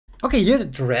Okay, here the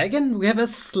dragon, we have a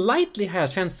slightly higher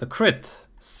chance to crit.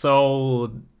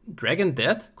 So, dragon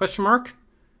dead? Question mark.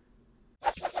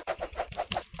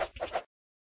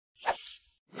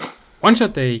 One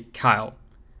shot day, Kyle.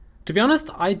 To be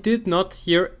honest, I did not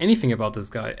hear anything about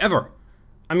this guy, ever.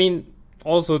 I mean,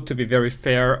 also to be very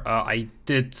fair, I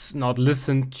did not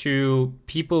listen to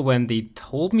people when they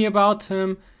told me about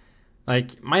him.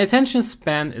 Like, my attention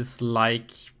span is like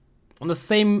on the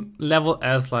same level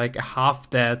as like a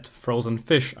half-dead frozen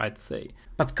fish, I'd say.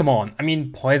 But come on, I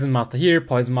mean, Poison Master here,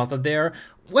 Poison Master there.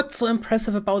 What's so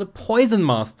impressive about a Poison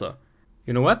Master?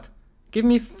 You know what? Give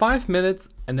me 5 minutes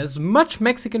and as much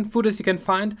Mexican food as you can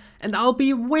find, and I'll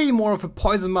be way more of a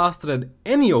Poison Master than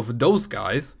any of those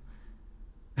guys.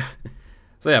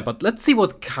 So yeah, but let's see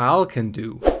what Kyle can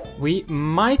do. We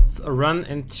might run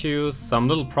into some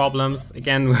little problems,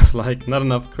 again with like not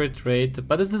enough crit rate,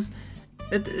 but it's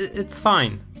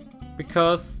fine.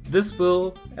 Because this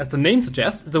will, as the name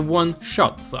suggests, it's a one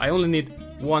shot, so I only need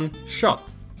one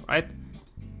shot, right?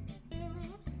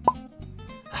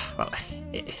 Well,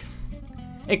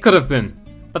 it could have been.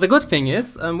 But the good thing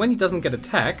is, when he doesn't get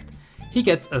attacked, he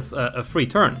gets a free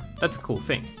turn. That's a cool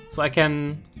thing. So I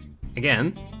can,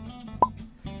 again,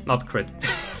 not crit.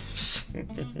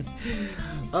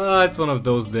 It's one of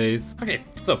those days. Okay,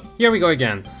 so here we go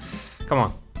again. Come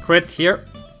on, crit here.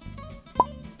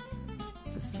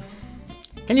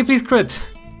 Can you please crit?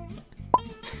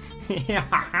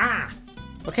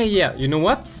 Okay, yeah, you know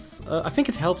what? I think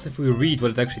it helps if we read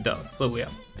what it actually does. So yeah,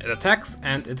 it attacks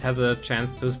and it has a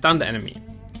chance to stun the enemy.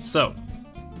 So.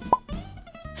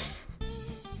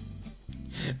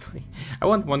 I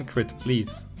want one crit,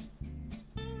 please.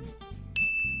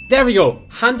 There we go,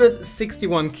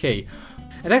 161k.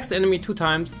 Attacks the enemy 2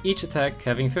 times, each attack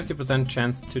having 50%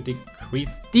 chance to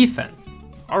decrease defense.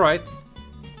 Alright.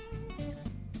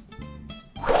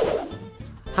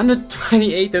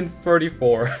 128 and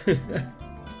 34.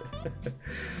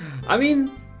 I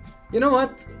mean, you know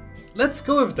what? Let's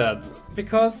go with that.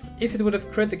 Because if it would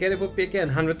have crit again, it would be again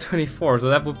 124. So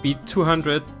that would be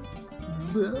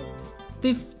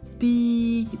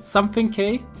 250 something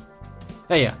k.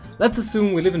 Yeah, let's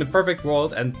assume we live in a perfect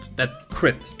world and that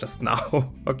crit just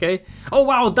now, okay? Oh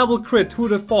wow, double crit, who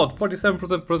would have thought?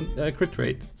 47% crit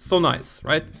rate, so nice,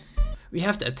 right? We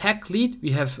have the attack lead,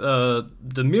 we have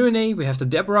the Mirene, we have the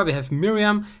Deborah, we have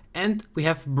Miriam, and we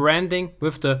have branding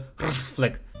with the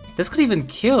flick. This could even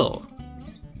kill.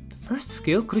 The first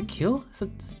skill, could it kill? Is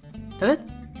that it?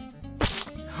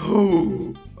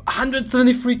 Oh,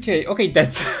 173k, okay,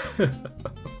 that's...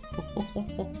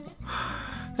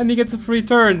 And he gets a free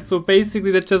turn, so basically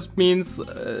that just means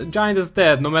Giant is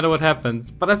dead no matter what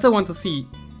happens. But I still want to see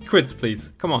crits,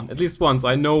 please. Come on, at least one, so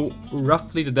I know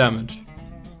roughly the damage.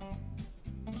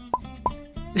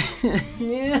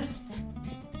 Yes.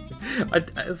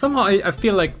 Somehow I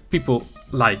feel like people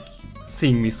like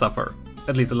seeing me suffer,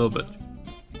 at least a little bit.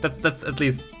 That's at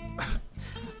least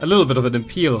a little bit of an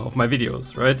appeal of my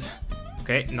videos, right?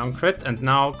 Okay, non-crit, and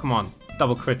now, come on,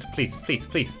 double crit, please, please,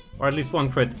 please. Or at least one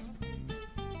crit.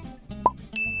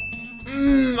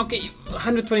 Okay,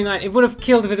 129. It would have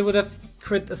killed if it would have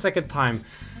crit a second time.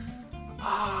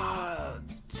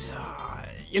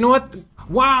 You know what?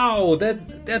 Wow,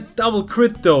 that double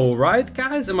crit though, right,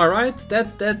 guys? Am I right?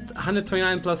 That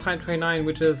 129 plus 129,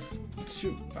 which is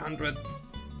 200.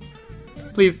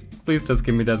 Please just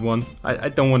give me that one. I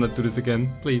don't want to do this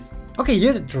again, please. Okay,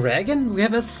 here the dragon, we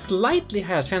have a slightly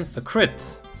higher chance to crit.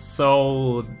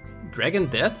 So, dragon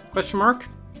dead? Question mark?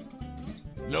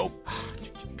 Nope.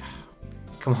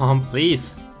 Come on,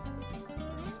 please.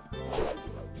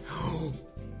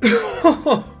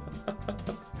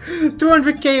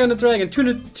 200k on the dragon,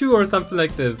 202 or something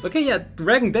like this. Okay, yeah,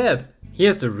 dragon dead.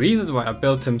 Here's the reason why I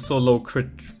built him so low crit.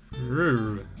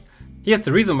 Here's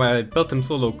the reason why I built him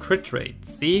so low crit rate.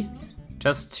 See?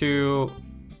 Just to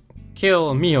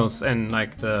kill Mios in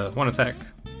like the one attack.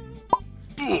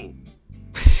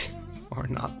 Or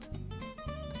not.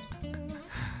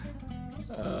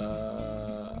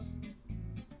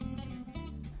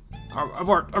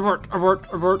 Abort.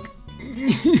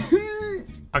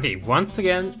 Okay, once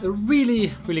again, a really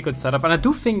good setup, and I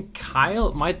do think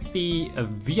Kyle might be a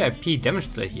VIP damage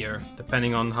dealer here,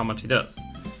 depending on how much he does.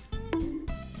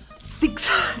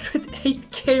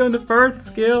 608k on the first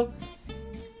skill.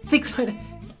 600.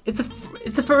 It's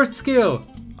a first skill.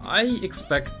 I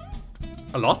expect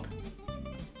a lot.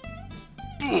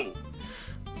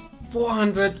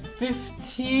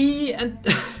 450 and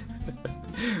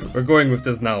we're going with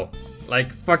this now.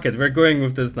 Like, fuck it, we're going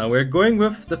with this now. We're going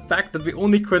with the fact that we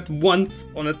only crit once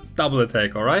on a double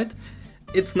attack, alright?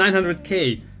 It's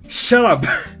 900k. Shut up.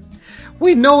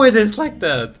 We know it is like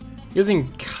that.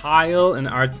 Using Kyle in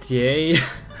RTA?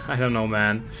 I don't know,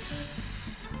 man.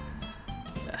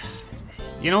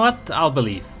 You know what? I'll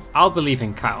believe. I'll believe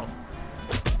in Kyle.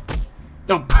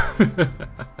 Nope.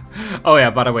 Oh yeah,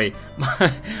 by the way,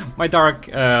 my Dark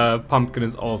Pumpkin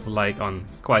is also like on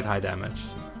quite high damage.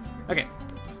 Okay,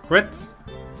 crit.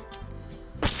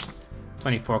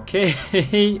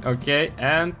 24k. Okay,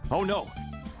 and... Oh no.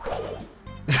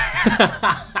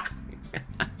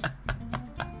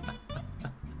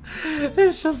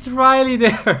 It's just Riley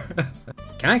there.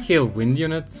 Can I kill wind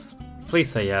units?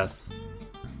 Please say yes.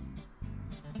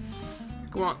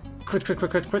 Come on. Crit, crit,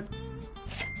 crit, crit, crit.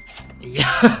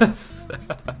 Yes.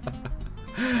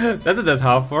 That's a dead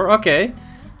half for. Okay.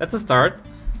 That's a start.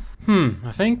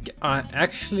 I think I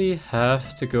actually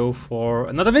have to go for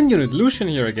another wind unit. Lucian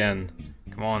here again.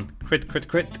 Come on. Crit, crit,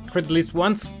 crit. Crit at least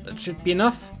once. That should be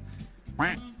enough.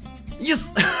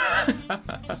 Yes!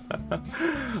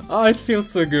 Oh, it feels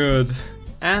so good.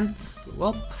 And,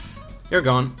 well, you're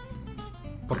gone.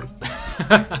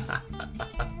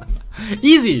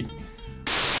 Easy!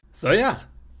 So yeah,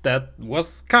 that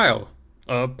was Kyle.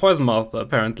 A Poison Master,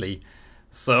 apparently.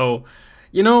 So,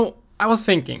 you know, I was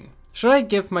thinking, should I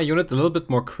give my unit a little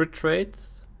bit more crit rate?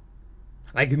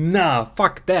 Like, nah,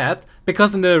 fuck that,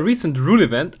 because in the recent rune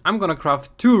event, I'm gonna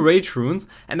craft 2 rage runes,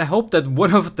 and I hope that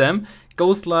one of them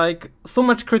goes like so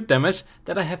much crit damage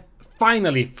that I have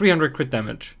finally 300 crit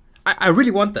damage. I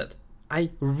really want that.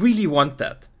 I really want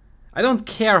that. I don't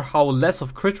care how less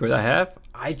of crit rate I have,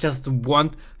 I just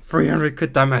want 300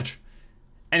 crit damage.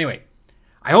 Anyway,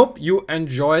 I hope you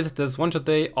enjoyed this one-shot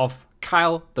day of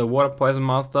Kyle, the Water Poison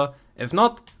Master. If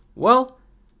not, well,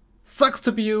 sucks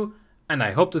to be you, and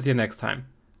I hope to see you next time.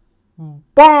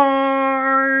 Bye!